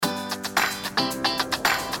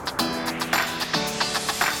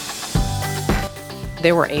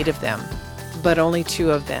There were 8 of them, but only 2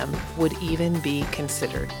 of them would even be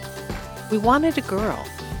considered. We wanted a girl.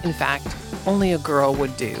 In fact, only a girl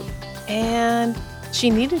would do. And she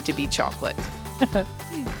needed to be chocolate.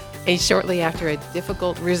 And shortly after a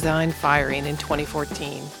difficult resign firing in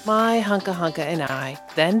 2014, my hunka and I,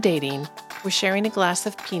 then dating, were sharing a glass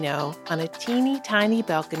of Pinot on a teeny tiny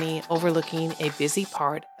balcony overlooking a busy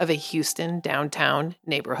part of a Houston downtown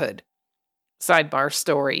neighborhood. Sidebar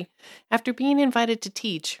story. After being invited to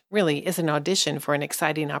teach really is an audition for an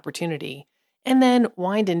exciting opportunity, and then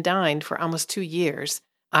wined and dined for almost 2 years,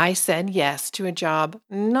 I said yes to a job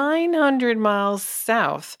 900 miles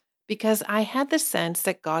south because I had the sense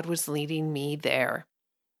that God was leading me there.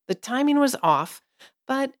 The timing was off,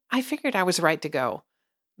 but I figured I was right to go.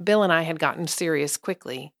 Bill and I had gotten serious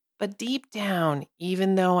quickly, but deep down,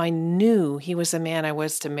 even though I knew he was a man I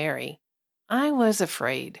was to marry, I was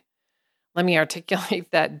afraid. Let me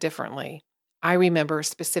articulate that differently. I remember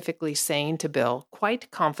specifically saying to Bill quite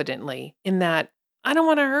confidently in that, I don't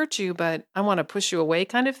want to hurt you, but I want to push you away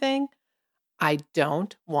kind of thing. I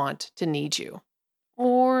don't want to need you,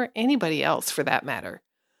 or anybody else for that matter.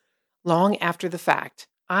 Long after the fact,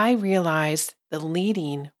 I realized the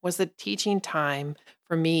leading was the teaching time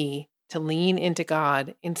for me to lean into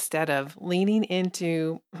God instead of leaning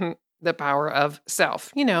into the power of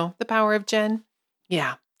self. You know, the power of Jen.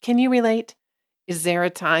 Yeah. Can you relate? Is there a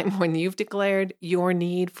time when you've declared your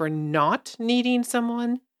need for not needing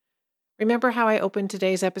someone? Remember how I opened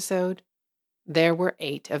today's episode? There were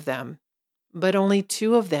 8 of them, but only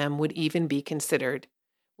 2 of them would even be considered.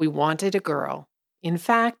 We wanted a girl. In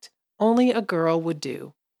fact, only a girl would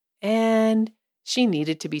do. And she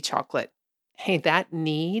needed to be chocolate. Hey, that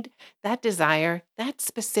need, that desire, that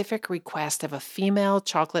specific request of a female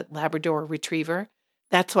chocolate Labrador retriever,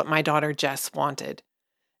 that's what my daughter Jess wanted.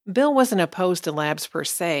 Bill wasn't opposed to labs per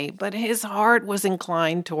se, but his heart was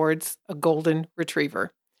inclined towards a golden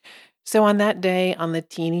retriever. So on that day on the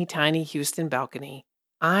teeny tiny Houston balcony,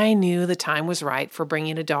 I knew the time was right for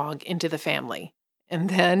bringing a dog into the family. And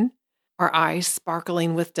then, our eyes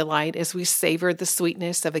sparkling with delight as we savored the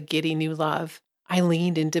sweetness of a giddy new love, I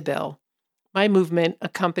leaned into Bill. My movement,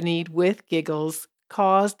 accompanied with giggles,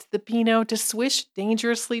 caused the Pinot to swish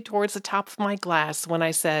dangerously towards the top of my glass when I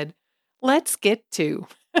said, "Let's get to."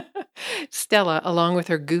 Stella, along with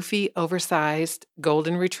her goofy, oversized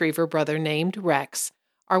golden retriever brother named Rex,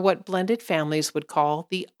 are what blended families would call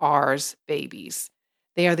the ours babies.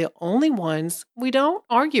 They are the only ones we don't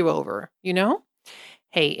argue over, you know?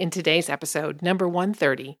 Hey, in today's episode, number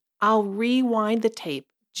 130, I'll rewind the tape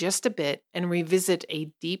just a bit and revisit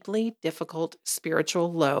a deeply difficult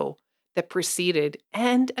spiritual low that preceded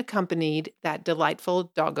and accompanied that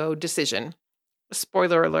delightful doggo decision.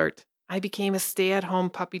 Spoiler alert, I became a stay-at-home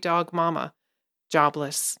puppy dog mama,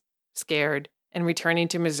 jobless, scared, and returning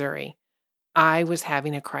to Missouri. I was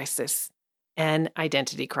having a crisis, an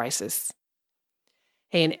identity crisis.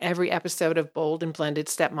 Hey, in every episode of Bold and Blended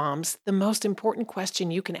Stepmoms, the most important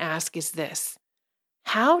question you can ask is this: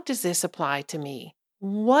 how does this apply to me?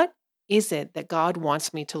 What is it that God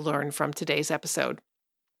wants me to learn from today's episode?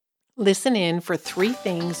 Listen in for 3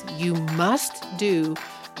 things you must do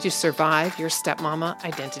to survive your stepmama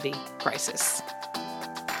identity crisis.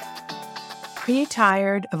 Are you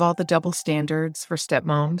tired of all the double standards for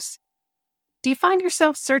stepmoms? Do you find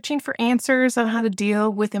yourself searching for answers on how to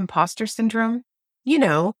deal with imposter syndrome? You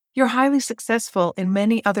know, you're highly successful in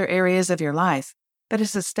many other areas of your life, but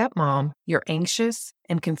as a stepmom, you're anxious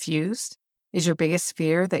and confused. Is your biggest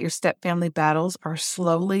fear that your stepfamily battles are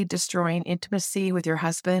slowly destroying intimacy with your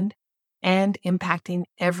husband and impacting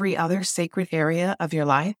every other sacred area of your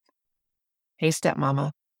life? Hey,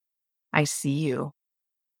 stepmama, I see you.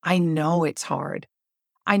 I know it's hard.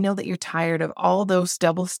 I know that you're tired of all those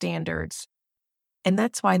double standards. And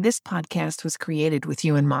that's why this podcast was created with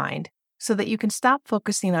you in mind, so that you can stop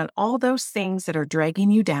focusing on all those things that are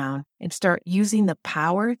dragging you down and start using the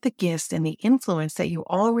power, the gifts, and the influence that you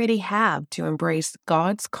already have to embrace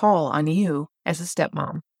God's call on you as a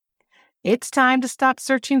stepmom. It's time to stop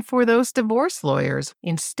searching for those divorce lawyers.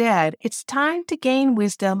 Instead, it's time to gain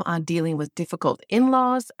wisdom on dealing with difficult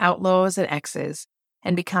in-laws, outlaws, and exes,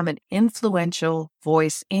 and become an influential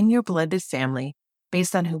voice in your blended family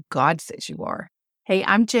based on who God says you are. Hey,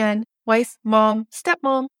 I'm Jen, wife, mom,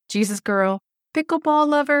 stepmom, Jesus girl, pickleball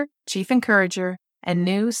lover, chief encourager, and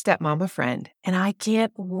new stepmama friend, and I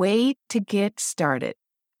can't wait to get started.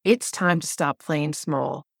 It's time to stop playing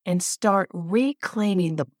small and start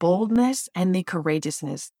reclaiming the boldness and the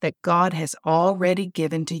courageousness that God has already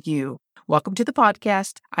given to you. Welcome to the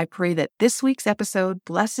podcast. I pray that this week's episode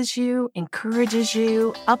blesses you, encourages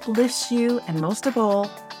you, uplifts you, and most of all,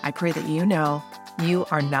 I pray that you know You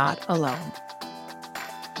are not alone.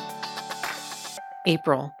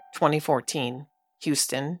 April 2014,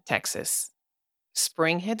 Houston, Texas.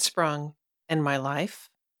 Spring had sprung, and my life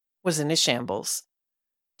was in a shambles.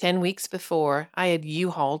 10 weeks before, I had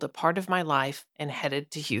U-hauled a part of my life and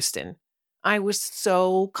headed to Houston. I was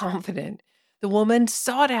so confident. The woman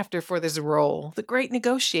sought after for this role, the great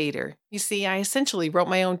negotiator. You see, I essentially wrote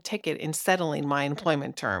my own ticket in settling my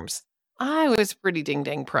employment terms. I was pretty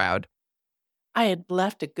ding-dang proud. I had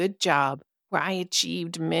left a good job where I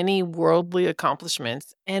achieved many worldly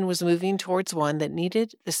accomplishments and was moving towards one that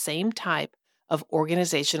needed the same type of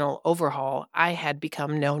organizational overhaul I had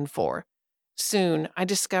become known for. Soon, I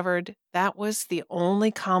discovered that was the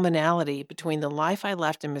only commonality between the life I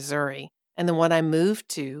left in Missouri and the one I moved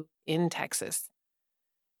to in Texas.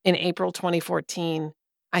 In April 2014,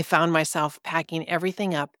 I found myself packing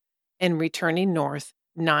everything up and returning north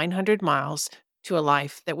 900 miles to a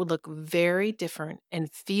life that would look very different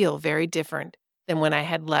and feel very different than when I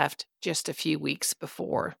had left just a few weeks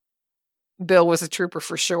before. Bill was a trooper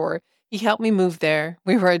for sure. He helped me move there.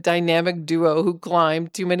 We were a dynamic duo who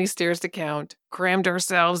climbed too many stairs to count, crammed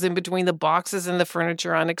ourselves in between the boxes and the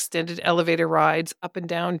furniture on extended elevator rides up and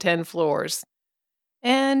down 10 floors.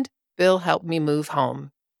 And Bill helped me move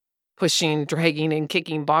home, pushing, dragging, and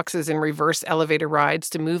kicking boxes in reverse elevator rides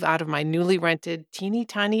to move out of my newly rented teeny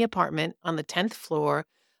tiny apartment on the 10th floor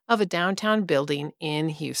of a downtown building in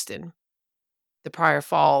Houston. The prior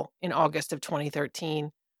fall, in August of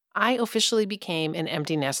 2013, I officially became an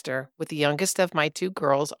empty nester with the youngest of my two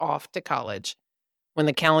girls off to college. When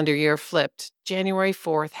the calendar year flipped, January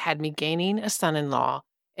 4th had me gaining a son-in-law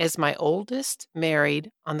as my oldest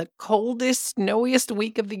married on the coldest, snowiest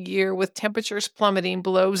week of the year with temperatures plummeting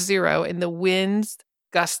below zero and the winds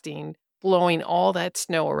gusting, blowing all that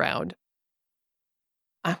snow around.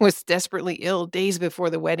 I was desperately ill days before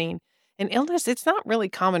the wedding. An illness, it's not really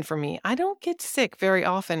common for me. I don't get sick very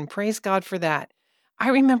often. Praise God for that. I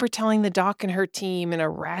remember telling the doc and her team in a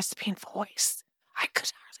rasping voice, I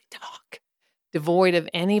could hardly talk, devoid of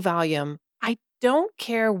any volume, I don't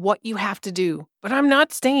care what you have to do, but I'm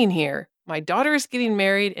not staying here. My daughter is getting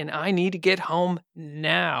married and I need to get home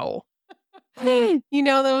now. You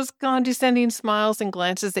know those condescending smiles and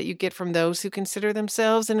glances that you get from those who consider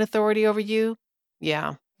themselves in authority over you?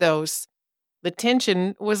 Yeah, those. The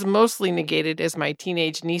tension was mostly negated as my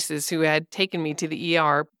teenage nieces, who had taken me to the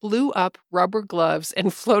ER, blew up rubber gloves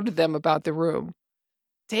and floated them about the room.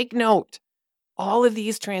 Take note, all of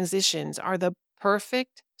these transitions are the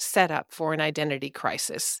perfect setup for an identity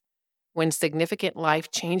crisis. When significant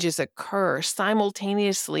life changes occur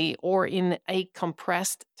simultaneously or in a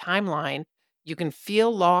compressed timeline, you can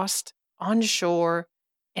feel lost, unsure,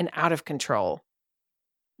 and out of control.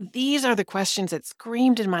 These are the questions that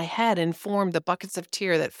screamed in my head and formed the buckets of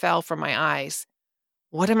tear that fell from my eyes.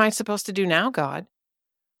 What am I supposed to do now, God?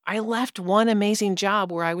 I left one amazing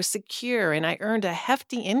job where I was secure and I earned a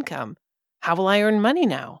hefty income. How will I earn money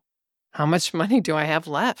now? How much money do I have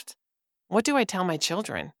left? What do I tell my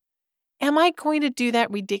children? Am I going to do that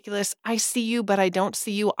ridiculous I see you but I don't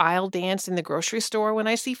see you aisle dance in the grocery store when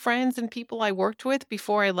I see friends and people I worked with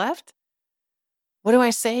before I left? What do I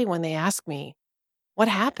say when they ask me, what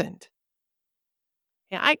happened?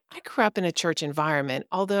 Yeah, I grew up in a church environment,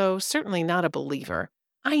 although certainly not a believer.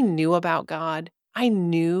 I knew about God. I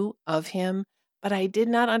knew of him, but I did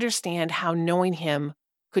not understand how knowing him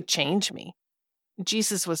could change me.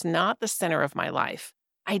 Jesus was not the center of my life.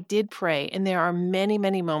 I did pray, and there are many,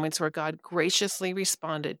 many moments where God graciously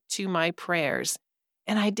responded to my prayers.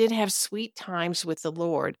 And I did have sweet times with the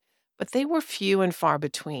Lord, but they were few and far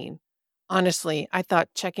between. Honestly, I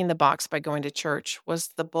thought checking the box by going to church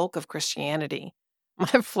was the bulk of Christianity. My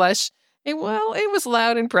flesh, it was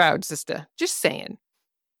loud and proud, sister. Just saying.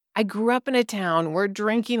 I grew up in a town where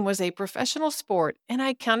drinking was a professional sport, and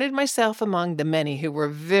I counted myself among the many who were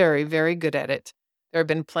very, very good at it. There have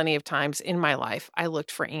been plenty of times in my life I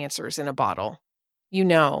looked for answers in a bottle. You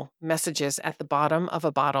know, messages at the bottom of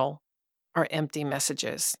a bottle are empty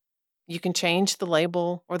messages. You can change the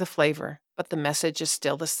label or the flavor, but the message is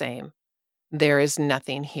still the same. There is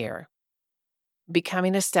nothing here.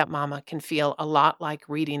 Becoming a stepmama can feel a lot like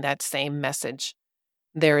reading that same message.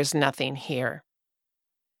 There is nothing here.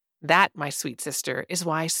 That, my sweet sister, is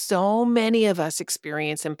why so many of us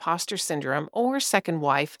experience imposter syndrome or second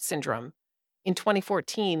wife syndrome. In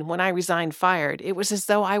 2014, when I resigned fired, it was as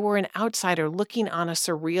though I were an outsider looking on a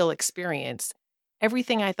surreal experience.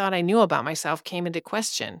 Everything I thought I knew about myself came into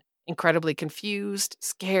question. Incredibly confused,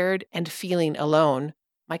 scared, and feeling alone.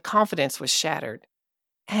 My confidence was shattered.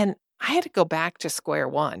 And I had to go back to square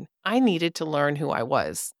one. I needed to learn who I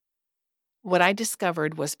was. What I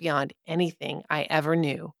discovered was beyond anything I ever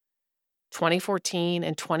knew. 2014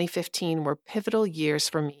 and 2015 were pivotal years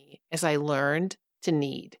for me as I learned to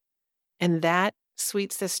need. And that,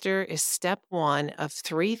 sweet sister, is step one of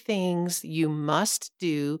 3 things you must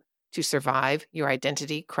do to survive your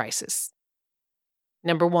identity crisis.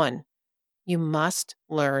 Number 1, you must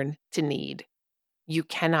learn to need. You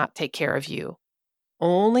cannot take care of you.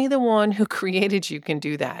 Only the one who created you can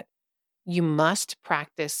do that. You must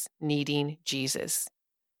practice needing Jesus.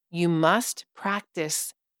 You must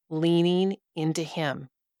practice leaning into Him.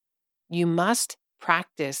 You must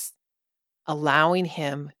practice allowing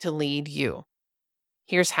Him to lead you.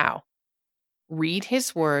 Here's how. Read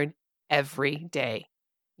His Word every day.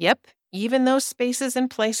 Yep, even those spaces and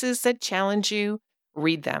places that challenge you,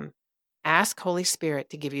 read them. Ask Holy Spirit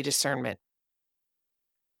to give you discernment.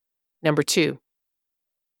 Number 2,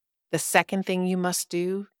 the second thing you must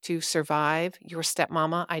do to survive your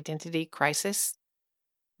stepmama identity crisis,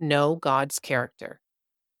 know God's character.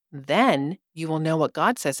 Then you will know what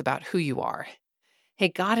God says about who you are. Hey,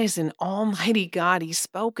 God is an almighty God. He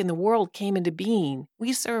spoke and the world came into being.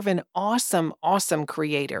 We serve an awesome, awesome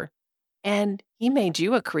creator. And He made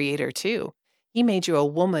you a creator too. He made you a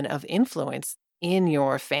woman of influence in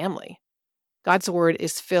your family. God's word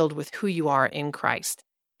is filled with who you are in Christ.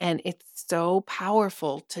 And it's so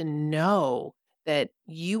powerful to know that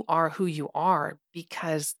you are who you are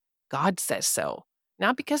because God says so.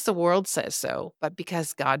 Not because the world says so, but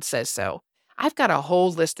because God says so. I've got a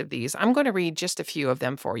whole list of these. I'm going to read just a few of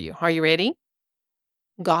them for you. Are you ready?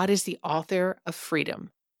 God is the author of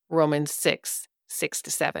freedom. Romans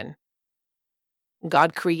 6:6-7.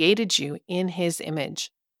 God created you in His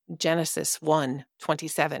image. Genesis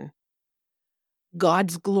 1:27.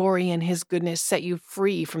 God's glory and His goodness set you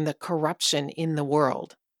free from the corruption in the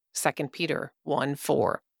world. 2 Peter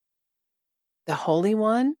 1:4. The Holy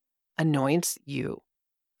One anoints you.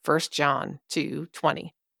 1 John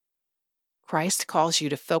 2:20. Christ calls you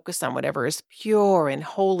to focus on whatever is pure and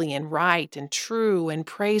holy and right and true and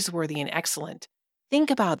praiseworthy and excellent.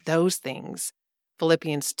 Think about those things.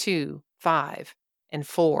 Philippians 2:5 and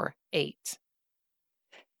 4:8.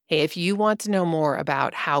 Hey, if you want to know more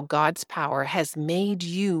about how God's power has made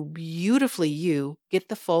you beautifully you, get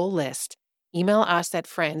the full list. Email us at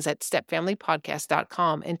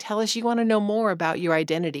friends@stepfamilypodcast.com and tell us you want to know more about your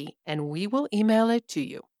identity, and we will email it to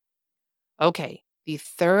you. Okay, the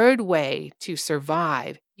third way to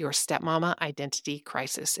survive your stepmama identity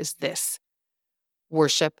crisis is this: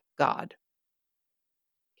 worship God.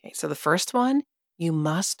 Okay, so the first one, you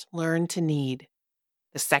must learn to need.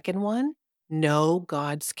 The second one, know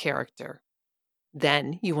God's character.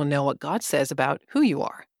 Then you will know what God says about who you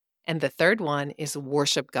are. And the third one is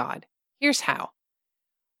worship God. Here's how.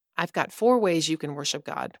 I've got 4 ways you can worship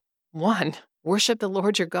God. 1, worship the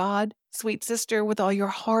Lord your God, sweet sister, with all your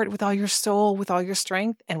heart, with all your soul, with all your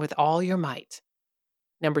strength, and with all your might.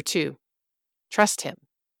 Number 2, trust Him.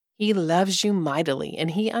 He loves you mightily,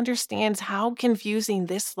 and He understands how confusing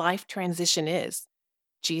this life transition is.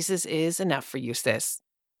 Jesus is enough for you, sis.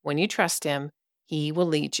 When you trust Him, He will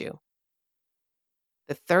lead you.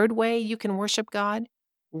 The third way you can worship God,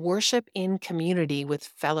 worship in community with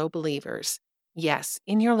fellow believers. Yes,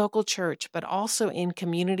 in your local church, but also in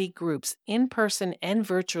community groups, in person and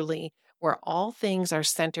virtually, where all things are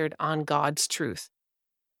centered on God's truth.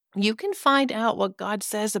 You can find out what God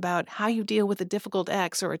says about how you deal with a difficult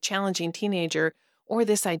ex or a challenging teenager or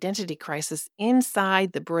this identity crisis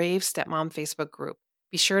inside the Brave Stepmom Facebook group.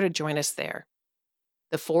 Be sure to join us there.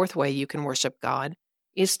 The fourth way you can worship God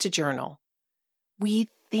is to journal. We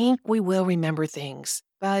think we will remember things,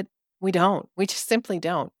 but we don't. We just simply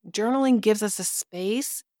don't. Journaling gives us a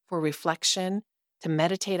space for reflection to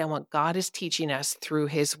meditate on what God is teaching us through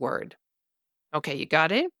His Word. Okay, you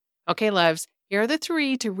got it? Okay, loves, here are the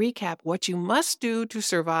 3 to recap what you must do to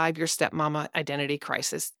survive your stepmama identity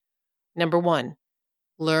crisis. Number 1,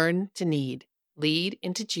 learn to need. Lead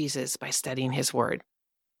into Jesus by studying His Word.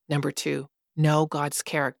 Number 2, know God's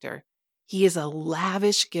character. He is a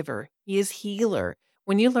lavish giver. He is healer.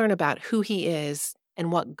 When you learn about who He is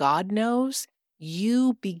and what God knows,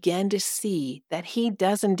 you begin to see that He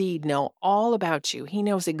does indeed know all about you. He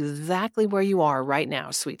knows exactly where you are right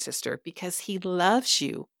now, sweet sister, because He loves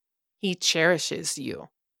you. He cherishes you.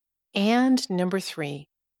 And number 3,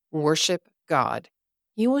 worship God.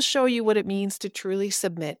 He will show you what it means to truly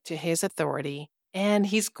submit to His authority, and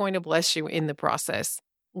He's going to bless you in the process.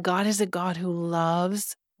 God is a God who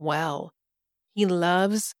loves well. He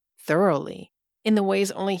loves thoroughly. In the ways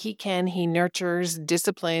only He can, He nurtures,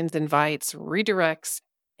 disciplines, invites, redirects,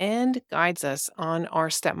 and guides us on our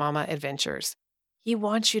stepmama adventures. He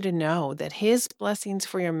wants you to know that His blessings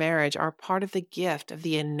for your marriage are part of the gift of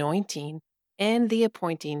the anointing and the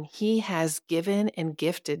appointing He has given and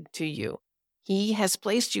gifted to you. He has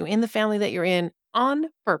placed you in the family that you're in on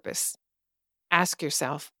purpose. Ask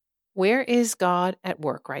yourself, where is God at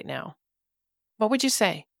work right now? What would you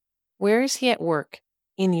say? Where is He at work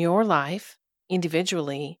in your life,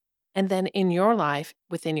 individually, and then in your life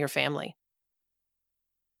within your family?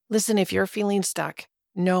 Listen, if you're feeling stuck,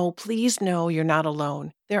 no, please know you're not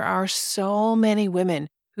alone. There are so many women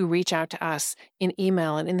who reach out to us in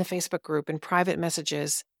email and in the Facebook group and private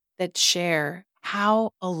messages that share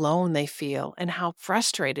how alone they feel and how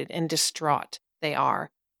frustrated and distraught they are.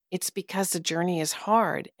 It's because the journey is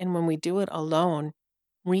hard, and when we do it alone,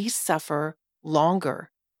 we suffer longer.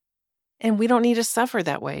 And we don't need to suffer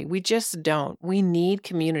that way. We just don't. We need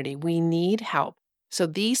community. We need help. So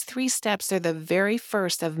these 3 steps are the very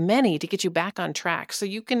first of many to get you back on track so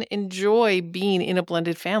you can enjoy being in a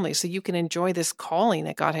blended family, so you can enjoy this calling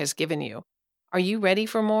that God has given you. Are you ready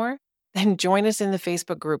for more? Then join us in the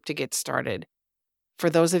Facebook group to get started. For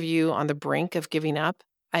those of you on the brink of giving up,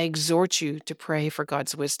 I exhort you to pray for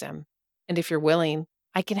God's wisdom. And if you're willing,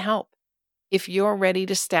 I can help. If you're ready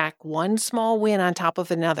to stack one small win on top of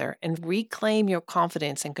another and reclaim your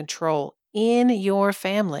confidence and control in your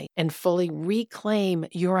family and fully reclaim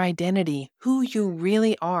your identity, who you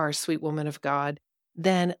really are, sweet woman of God,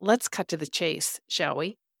 then let's cut to the chase, shall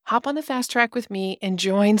we? Hop on the fast track with me and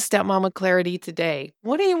join Stepmama Clarity today.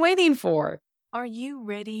 What are you waiting for? Are you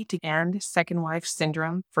ready to end second wife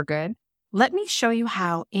syndrome for good? Let me show you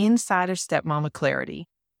how inside of Stepmama Clarity.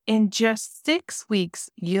 In just 6 weeks,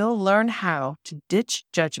 you'll learn how to ditch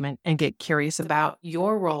judgment and get curious About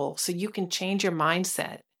your role so you can change your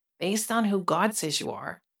mindset based on who God says you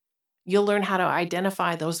are. You'll learn how to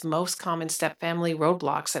identify those most common step family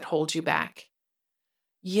roadblocks that hold you back.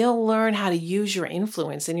 You'll learn how to use your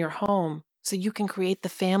influence in your home so you can create the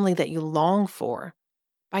family that you long for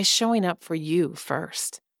by showing up for you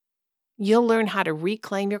first. You'll learn how to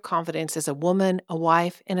reclaim your confidence as a woman, a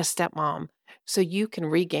wife, and a stepmom so you can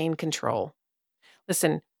regain control.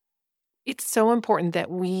 Listen, it's so important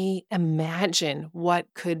that we imagine what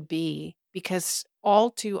could be, because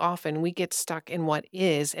all too often we get stuck in what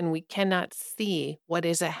is and we cannot see what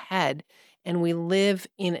is ahead, and we live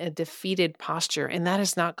in a defeated posture, and that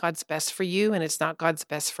is not God's best for you, and it's not God's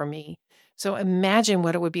best for me. So imagine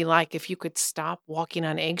what it would be like if you could stop walking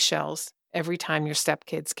on eggshells every time your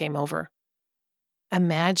stepkids came over.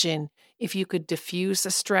 Imagine if you could diffuse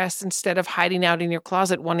the stress instead of hiding out in your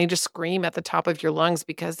closet wanting to scream at the top of your lungs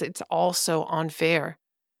because it's all so unfair.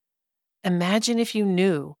 Imagine if you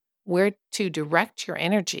knew where to direct your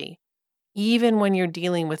energy, even when you're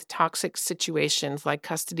dealing with toxic situations like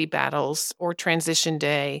custody battles or transition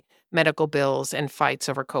day, medical bills, and fights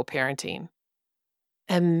over co-parenting.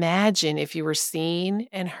 Imagine if you were seen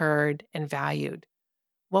and heard and valued.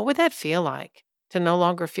 What would that feel like to no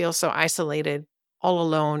longer feel so isolated, all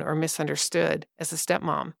alone, or misunderstood as a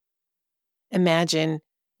stepmom? Imagine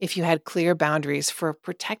if you had clear boundaries for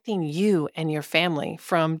protecting you and your family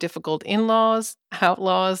from difficult in-laws,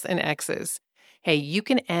 outlaws, and exes. Hey, you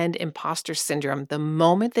can end imposter syndrome the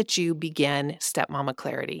moment that you begin Stepmama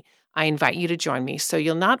Clarity. I invite you to join me so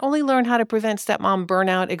you'll not only learn how to prevent stepmom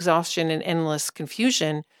burnout, exhaustion, and endless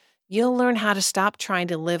confusion, you'll learn how to stop trying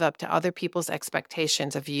to live up to other people's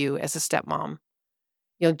expectations of you as a stepmom.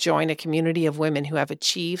 You'll join a community of women who have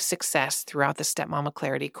achieved success throughout the Stepmama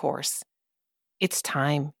Clarity course. It's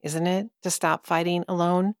time, isn't it, to stop fighting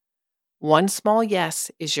alone? One small yes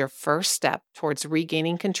is your first step towards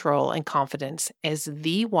regaining control and confidence as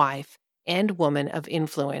the wife and woman of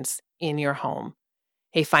influence in your home.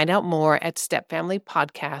 Hey, find out more at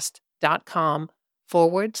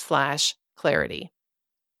stepfamilypodcast.com/clarity.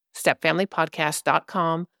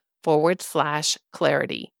 stepfamilypodcast.com/clarity.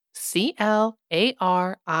 CLARITY.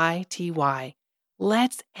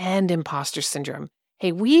 Let's end imposter syndrome.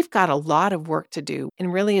 Hey, we've got a lot of work to do.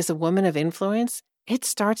 And really, as a woman of influence, it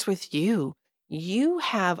starts with you. You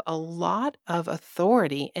have a lot of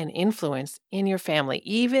authority and influence in your family.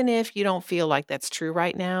 Even if you don't feel like that's true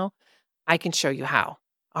right now, I can show you how.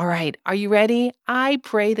 All right, are you ready? I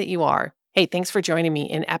pray that you are. Hey, thanks for joining me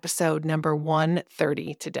in episode number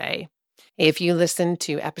 130 today. If you listened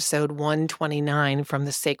to episode 129 from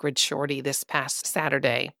the Sacred Shorty this past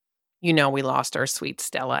Saturday, you know we lost our sweet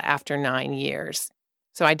Stella after 9 years.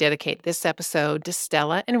 So I dedicate this episode to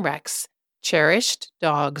Stella and Rex, cherished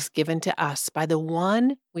dogs given to us by the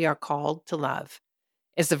one we are called to love.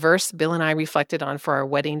 As the verse Bill and I reflected on for our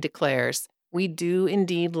wedding declares, we do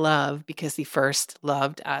indeed love because he first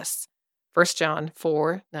loved us. 1 John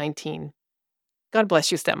 4:19. God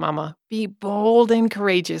bless you, stepmama. Be bold and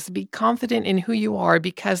courageous. Be confident in who you are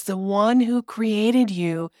because the one who created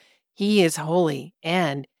you, he is holy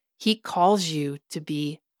and he calls you to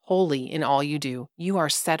be holy in all you do. You are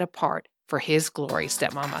set apart for his glory,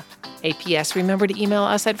 stepmama. APS, remember to email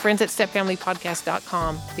us at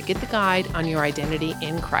friends@stepfamilypodcast.com to get the guide on your identity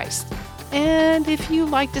in Christ. And if you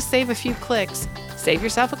like to save a few clicks, save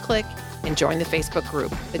yourself a click and join the Facebook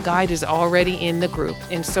group. The guide is already in the group,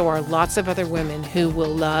 and so are lots of other women who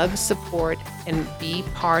will love, support, and be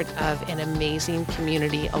part of an amazing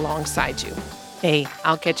community alongside you. Hey,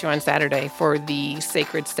 I'll catch you on Saturday for the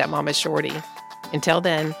Sacred Stepmama Shorty. Until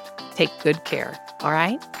then, take good care, all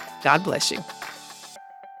right? God bless you.